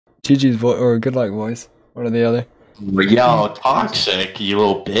GG's voice or good luck voice. One or the other. Yo, toxic, you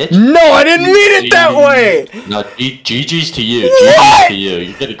little bitch. No, I didn't mean it that way! No, GG's to you. GG's to you.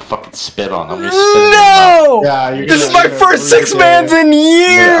 You're getting fucking spit on. I'm gonna spit in your No! Yeah, This is my first 6 mans in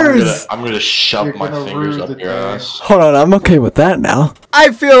years! I'm gonna shove my fingers up your ass. Hold on, I'm okay with that now.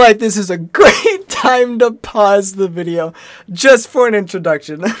 I feel like this is a great time to pause the video just for an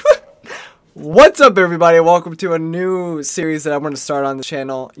introduction. What's up, everybody? Welcome to a new series that I'm going to start on the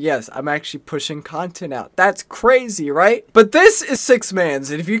channel. Yes, I'm actually pushing content out. That's crazy, right? But this is 6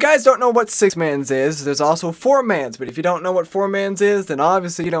 mans, and if you guys don't know what 6 mans is, there's also 4 mans. But if you don't know what 4 mans is, then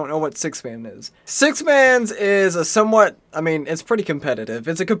obviously you don't know what 6 man is. 6 mans is a somewhat, it's pretty competitive.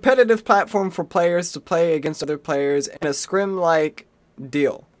 It's a competitive platform for players to play against other players in a scrim-like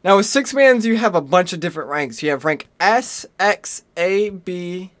deal. Now with 6 mans, you have a bunch of different ranks. You have rank S, X, A,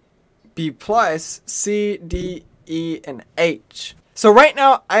 B, B+, C, D, E, and H. So right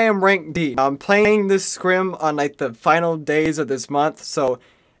now, I am rank D. I'm playing this scrim on like the final days of this month, so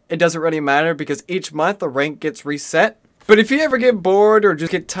it doesn't really matter because each month the rank gets reset. But if you ever get bored or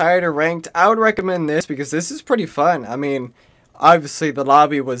just get tired of ranked, I would recommend this because this is pretty fun. Obviously the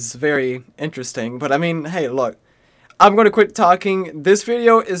lobby was very interesting, but hey, look. I'm going to quit talking. This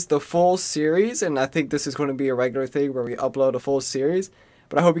video is the full series, and I think this is going to be a regular thing where we upload a full series.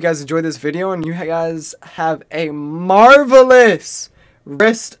 But I hope you guys enjoyed this video and you guys have a marvelous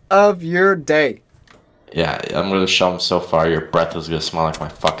rest of your day. Yeah, I'm gonna show him so far your breath is gonna smell like my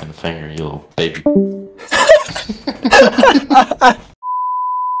fucking finger, you little baby.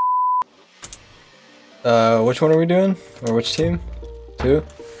 Which one are we doing? Or which team? 2?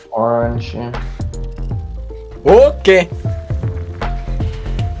 Orange, yeah. Okay.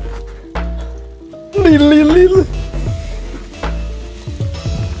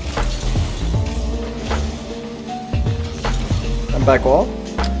 I'm back wall.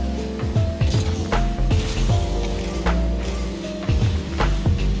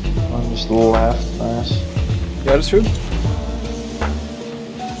 I'm just left, nice. Yeah, that's true.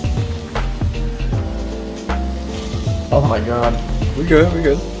 Oh my god. We good, we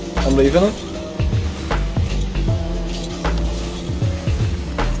good. I'm leaving it.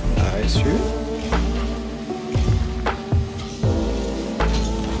 Nice shoot.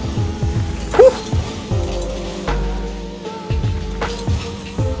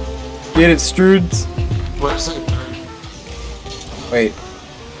 Get it, Strudes. What is it? Wait.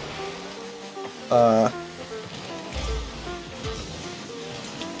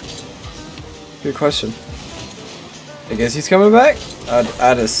 Good question. I guess he's coming back?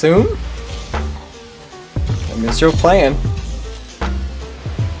 I'd assume? It's your plan.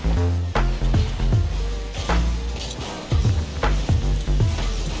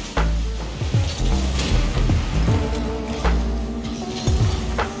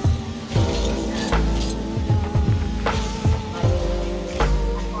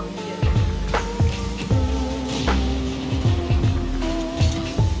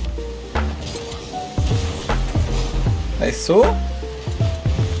 Nice, so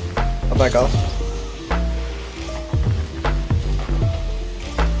I'll back off.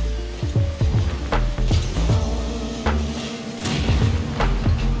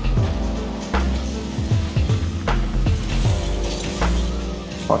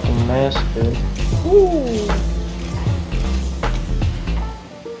 Fucking mess, dude. Woo.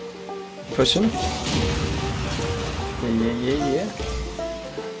 Push him. Yeah.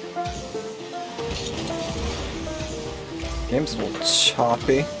 Game's a little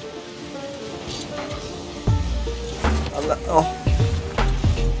choppy. Oh.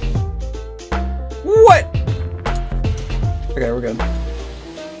 What? Okay, we're good.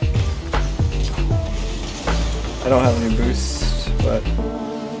 I don't have any boost, but...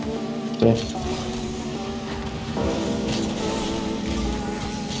 Okay.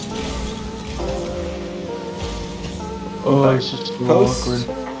 Oh, it's just so awkward.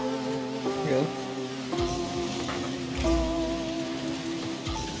 Good.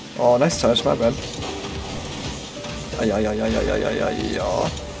 Oh, nice touch, my bad. Ay.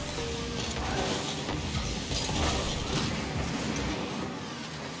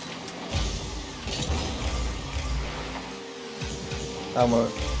 Ammo.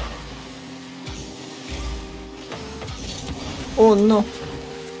 Oh no.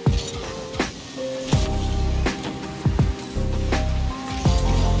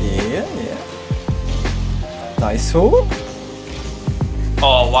 Yeah. Nice hole.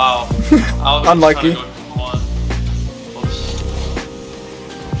 Oh wow. Unlucky.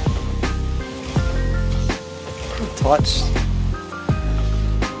 Touch.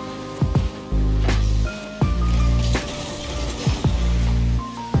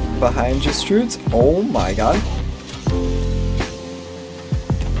 Behind you, Stroots. Oh my god.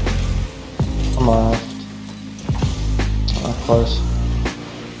 I'm left. Close.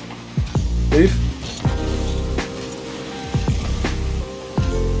 Leave.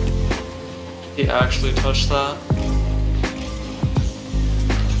 He actually touched that.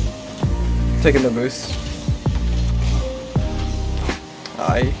 Taking the boost.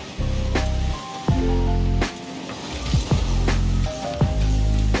 Aye.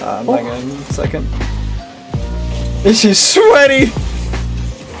 I'm not gonna second. Is she sweaty?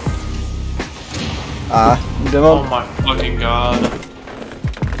 Oh Demo. my fucking god.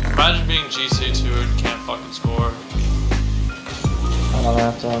 Imagine being GC2 and can't fucking score. I don't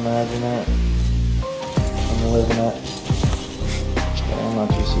have to imagine it. I'm living it. Okay, I'm not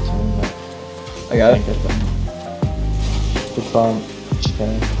GC team, but I got can't it. get them. Good bump.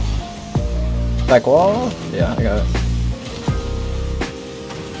 Okay. Back wall? Yeah, I got it.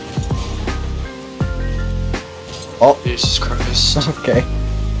 Oh, Jesus Christ. okay.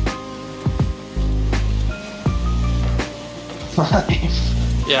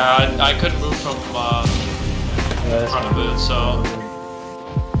 Yeah, I couldn't move from in front of it, so.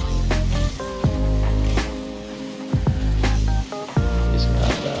 He's gonna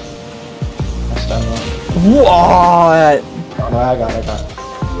have that. I stunned one. What? Oh, no, I got it.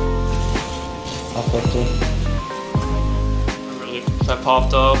 I'll flip too. Really, that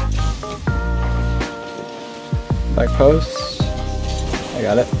popped up. Back post. I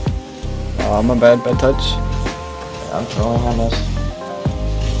got it. Oh, my bad. Bad touch. Yeah, I'm trolling on this.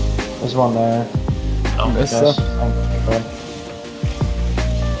 There's one there. Oh, Missed Yes. though.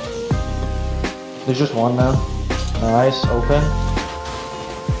 There's just one now. Nice. Open.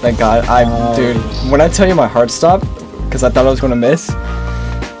 Thank God. Dude, when I tell you my heart stopped, because I thought I was gonna miss.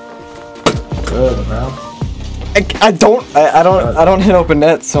 Good, bro. I don't hit open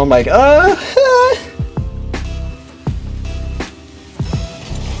net, so I'm like,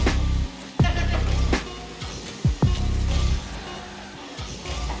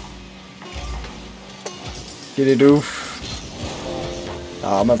 Get it oof.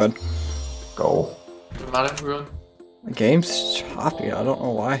 Ah, my bad. Goal. Not everyone. The game's choppy, I don't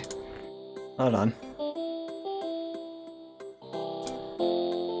know why. Hold on.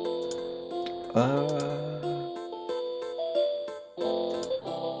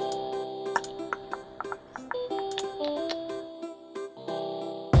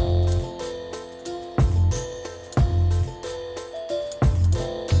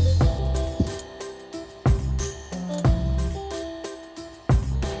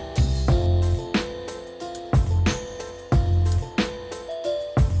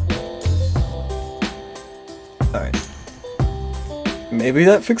 Alright. Maybe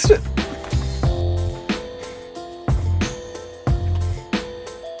that fixed it?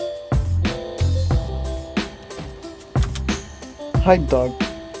 Hi, dog.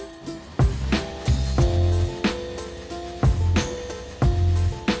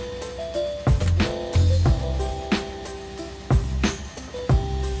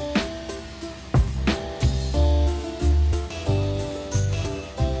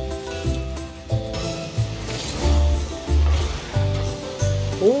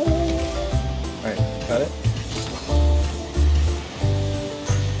 Alright, got it.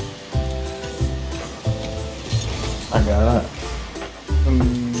 I got it.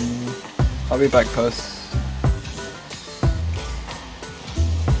 I'll be back post.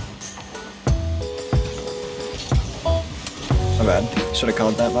 My bad. Should have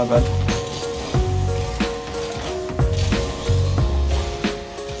called that, my bad.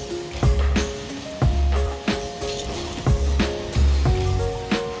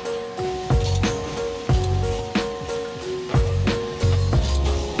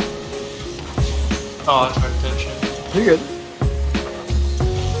 Oh, I tried pinching. You're good.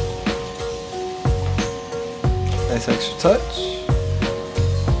 Nice extra touch.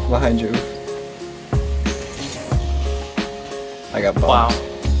 Behind you. I got bumped. Wow.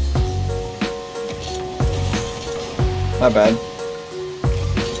 My bad.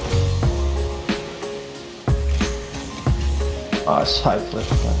 Oh, I side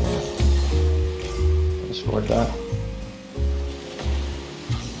flipped. I scored that.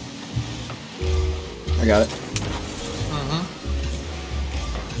 I got it. Mm-hmm.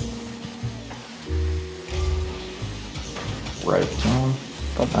 Right zone.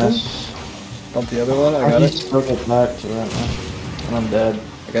 Bump Nice. one. Bump the other one. I I got can it. still get back to it, man. And I'm dead.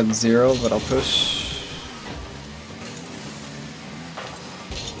 I got 0, but I'll push.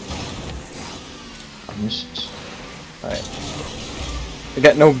 I missed. Alright. I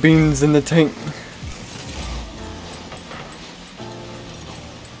got no beans in the tank.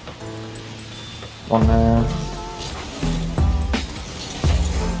 One man.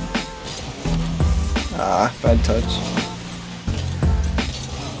 Ah, bad touch.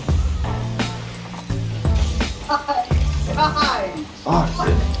 Oh,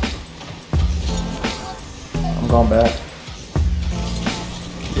 shit. I'm going back.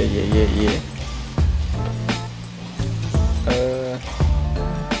 Yeah.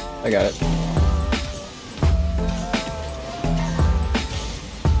 I got it.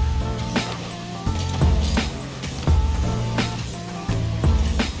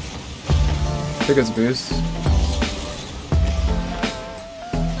 Took his boost.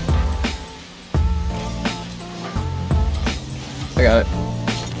 I got it.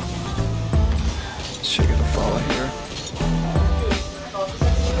 Should get a follow here.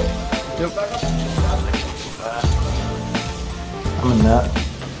 Yep. I'm in that.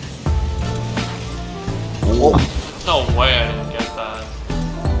 Oh. No way I didn't get that.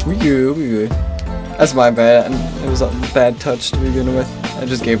 We good. That's my bad. It was a bad touch to begin with. I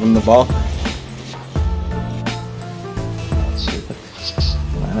just gave him the ball. Stupid.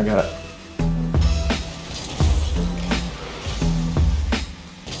 Man, I got it.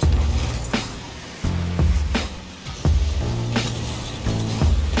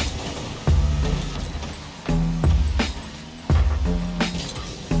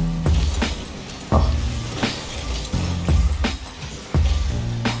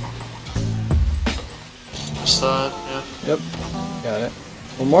 Side, yeah. Yep. Got it.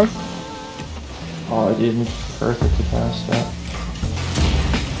 One more? Oh, I didn't perfectly pass that.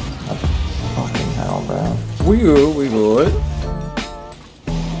 Fucking hell, bro. We good.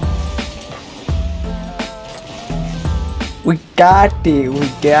 We got it. We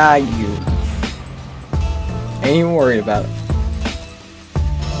got you. Ain't even worried about it.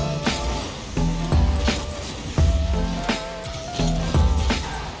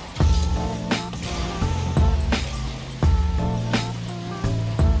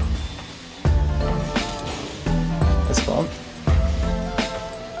 That's fun.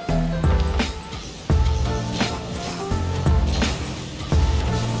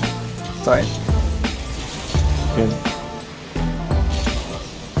 Sorry. Good.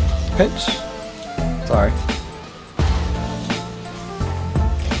 Pinch. Sorry.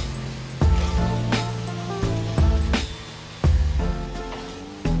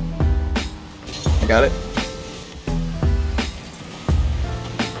 I got it.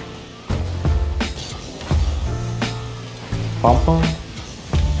 Pump on?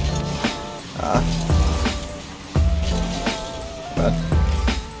 Ah. Bad.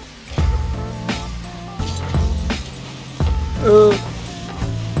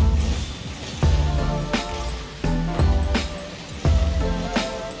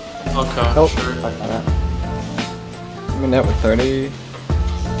 Okay, Nope. sure. I got it. I'm in net with 30.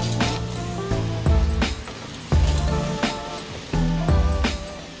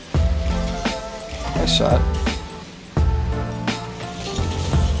 Nice shot.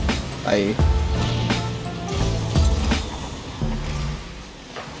 Aye.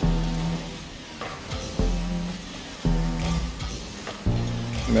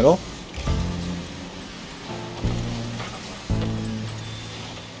 Middle.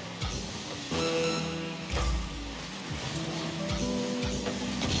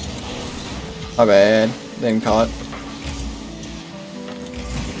 My bad. Didn't call it.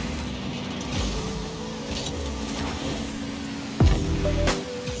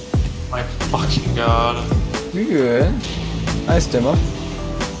 My fucking god. You good. Nice demo.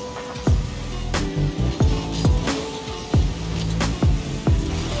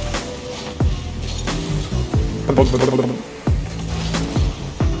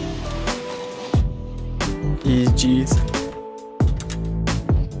 Jeez.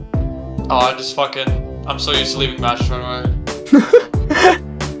 Oh, I just fucking. I'm so used to leaving matches right away.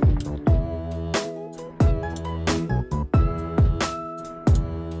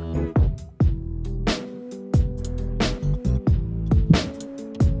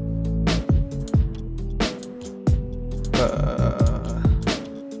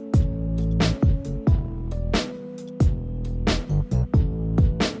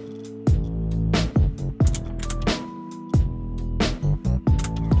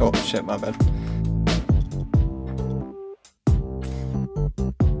 Oh shit, my bad.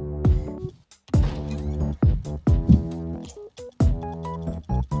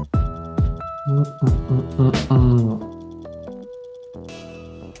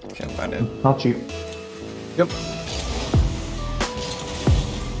 Can't find it. Not cheap. Yep.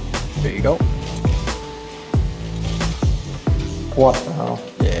 There you go. What the hell?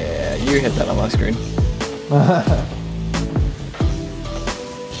 Yeah, you hit that on my screen.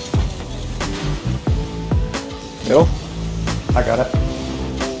 Middle. I got it.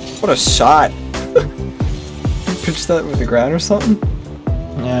 What a shot. You pitched that with the ground or something?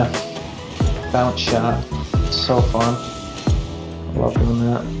 Yeah. Bounce shot. So fun. Love doing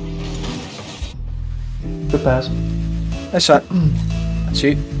that. Good pass. Nice shot.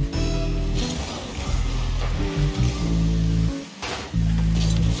 Cheat.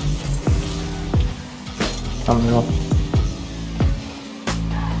 I'm middle.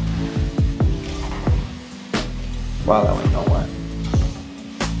 Wow, that went nowhere.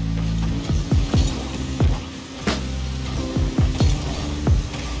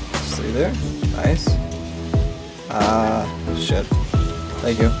 Stay there. Nice. Shit.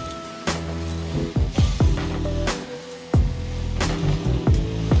 Thank you.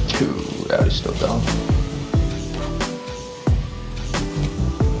 That is still down.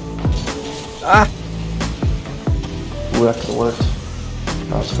 Ah! Ooh, that could've worked.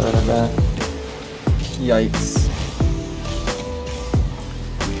 I was further back. Yikes.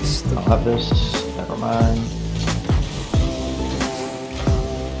 I don't have this. Never mind.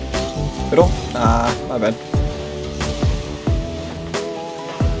 Middle? Ah, my bad.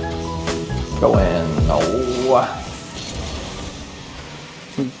 Go in. No.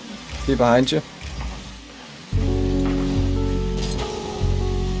 Be behind you.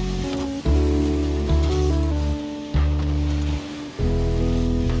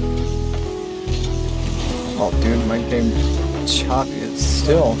 Oh, dude, my game choppy is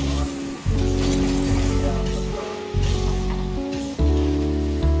still.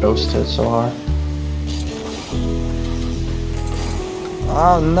 Ghost hit so hard.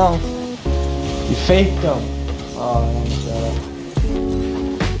 Oh no. You faked them. Oh, I almost got it.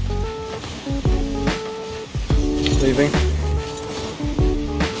 Leaving.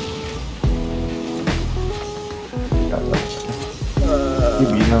 Got that. You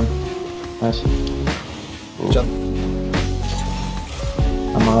beat him. Nice. Ooh. Jump.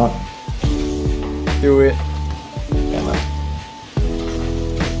 I'm up. Do it. Damn it.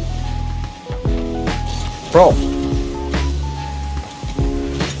 Bro.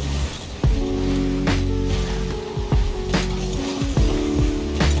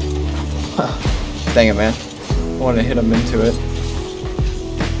 Dang it, man. I want to hit him into it.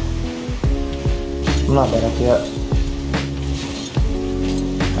 I'm not back yet.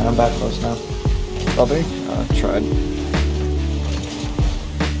 And I'm back close now. Probably. Tried.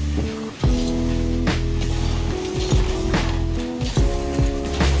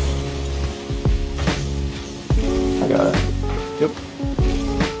 I got it. Yep.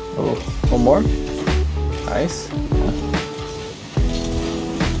 Oh. One more. Nice.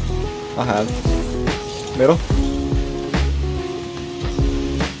 I'll have. Middle.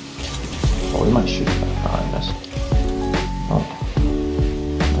 Oh, we might shoot that. Oh, I missed. Oh.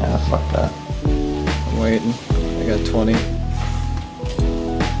 Yeah, fuck that. I'm waiting. I got 20.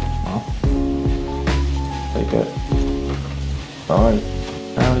 Oh. Take it. Alright.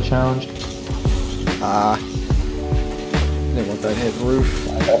 Penalty challenge. Ah. Didn't want that hit roof.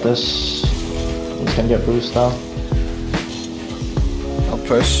 I got this. He's gonna get boost though. I'll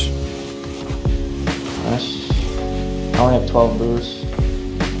push. Nice. I only have 12 boosts.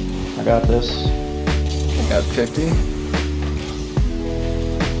 I got this. I got 50.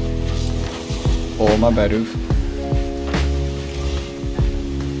 Oh, my bad, oof.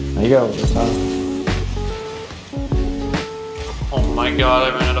 There you go, this time. Oh my god,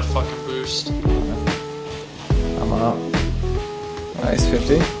 I ran out of fucking boost. I'm up. Nice,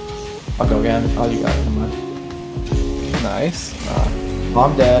 50. I'll go again. Oh, you got it. Never mind. Nice. Oh,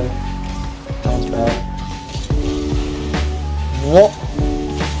 I'm dead. Sounds bad. What?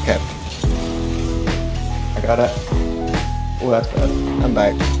 Okay, I got it. Oh, that's bad. I'm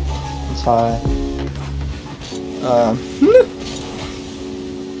back. It's high.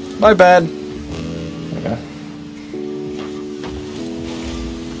 My bad. Okay.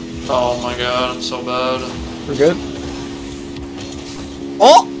 Oh my god, I'm so bad. We're good.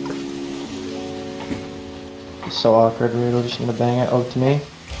 Oh! It's so awkward. We're just gonna bang it over to me.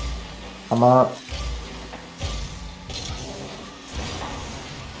 I'm up.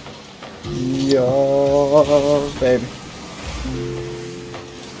 Yo, baby.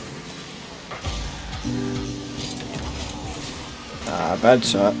 Bad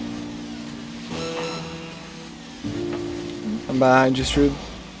shot. I'm behind you, Strude.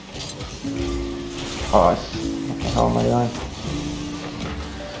 Oh, what the hell am I doing?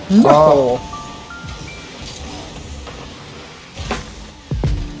 No! Oh.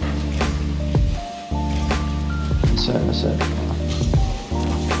 That's it.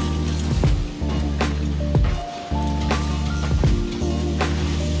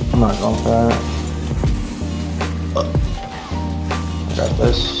 I'm not going for that. Got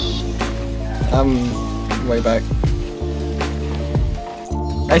this. I'm way back.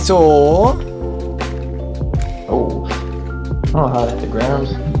 I saw. Oh. I don't know how to hit the ground.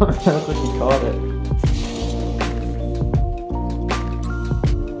 I don't think he caught it.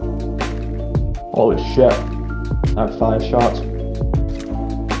 Holy shit. I have 5 shots.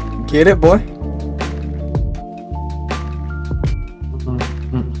 Get it, boy.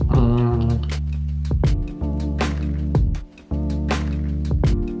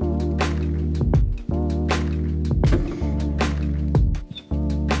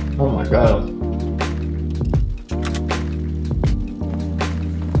 Oh my god.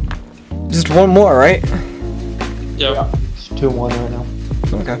 Just one more, right? Yep. Yeah. It's 2-1 right now.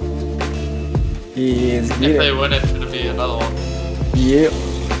 Okay. Yes, If get they it. win, it's gonna be another one. Yep.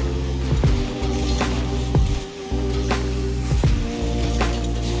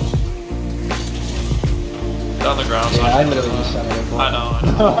 On the ground. So Yeah, I can literally do just that. sent it. I know.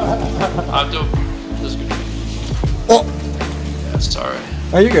 I'm doing this good. Oh. Yeah, sorry.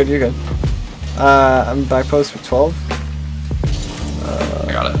 Oh, you're good. You're good. I'm back post with 12.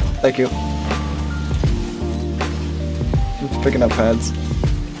 I got it. Thank you. I'm just picking up pads.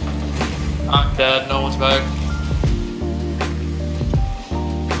 I'm dead. No one's back.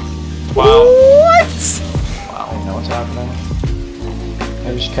 Wow. What? I don't know what's happening. I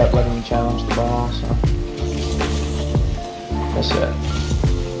just kept letting him challenge the ball, so. That's it.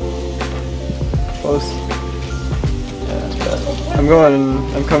 Close. Yeah, that's bad.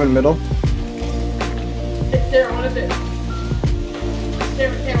 I'm coming middle. Sarah, what is it?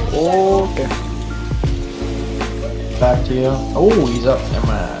 Sarah, what is Okay. Back to you. Oh, he's up. Never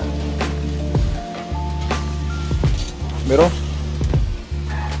mind. Middle.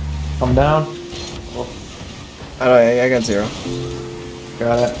 Come down. I got 0.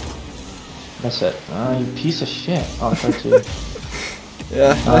 Got it. That's it. Oh, you piece of shit. Oh, that's you.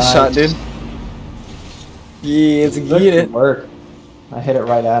 Yeah, nice shot, dude. Yeah, it's a get it. Work. I hit it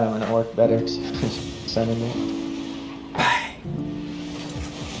right at him and it worked better because he was sending me.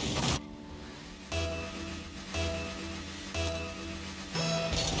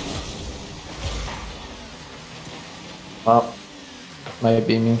 Oh, might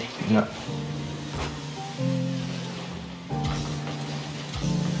be me. No.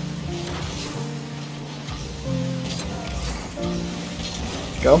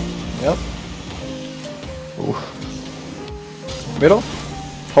 Go. Yep. Oof. Middle.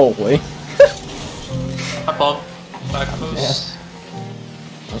 Holy. I bump. Back post. Yes.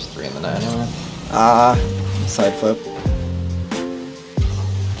 There's 3 in the net anyway. Ah, side flip.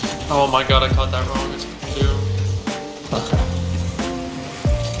 Oh my god, I caught that wrong. It's 2.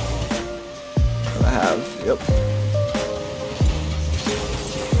 I have. Yep.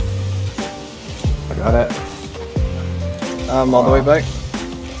 I got it. I'm all the way back.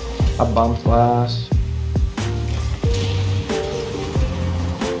 I bumped last.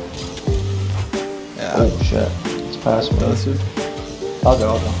 Yeah. Oh shit. It's past me. That's it. I'll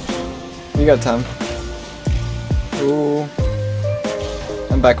go. You got time. Ooh.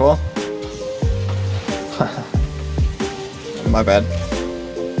 I'm back wall. My bad.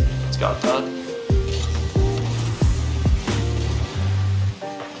 It's got that.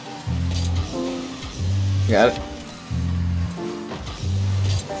 You got it.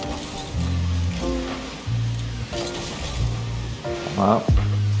 Wow.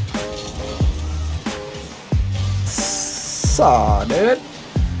 Saw, dude.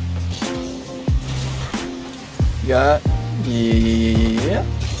 Got. Yeah.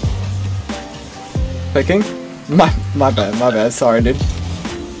 Picking. My bad. Sorry, dude.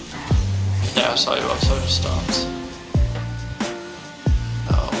 Yeah, I saw you up, so I just stopped.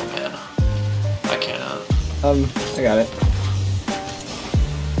 Oh man. I can't. I got it.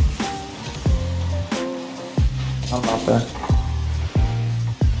 I'm out there.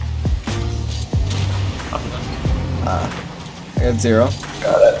 I'm done. I got 0.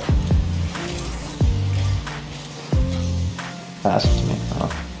 Got it. Pass it to me.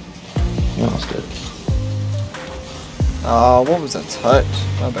 Oh. You almost did. Oh, what was that touch?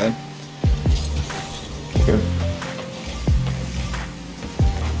 My bad. Good.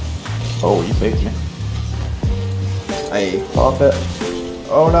 Oh, you faked me. Hey, Pop it.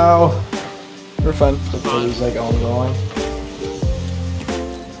 Oh no! we're fine. The blue's like ongoing.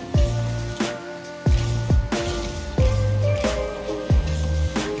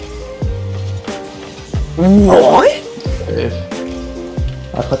 What? If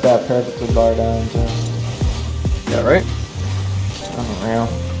I put that perfectly bar down too. Yeah, right? Unreal.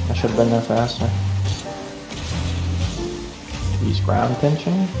 I should have been there faster. He's ground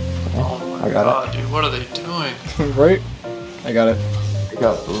pinching. Okay. Oh my I got God, dude, what are they doing? Right? I got it. it. I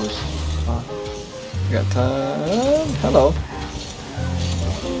got boost. I got time. Hello.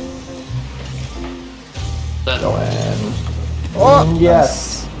 Then, Go in. Oh,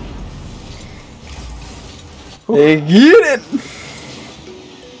 Yes. They get it.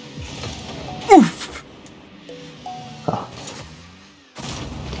 Oof. Huh.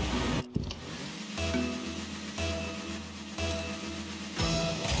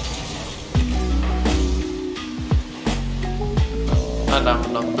 I don't have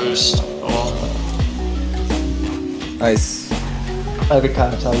enough boost. Oh, Nice. I could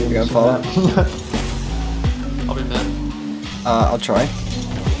kind of tell you. You gotta follow. I'll be mid. I'll try.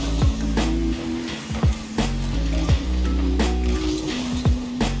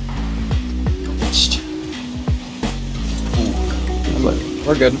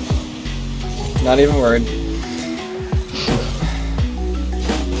 We're good. Not even worried.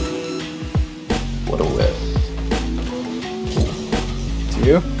 What a whiff. To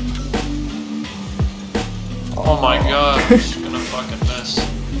you? Oh my god, I'm just gonna fucking miss.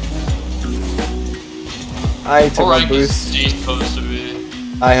 I took What my rank is boost. D supposed to be?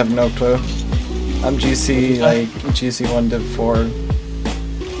 I have no clue. I'm GC, like, GC 1 Div 4.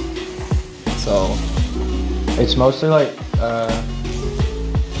 So, It's mostly like,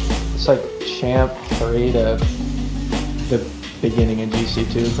 it's like Champ 3 to the beginning of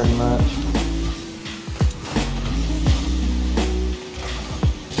GC2 pretty much.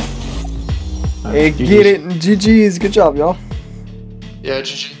 hey, GG's. get it. GG's. Good job, y'all. Yeah,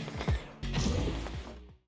 GG.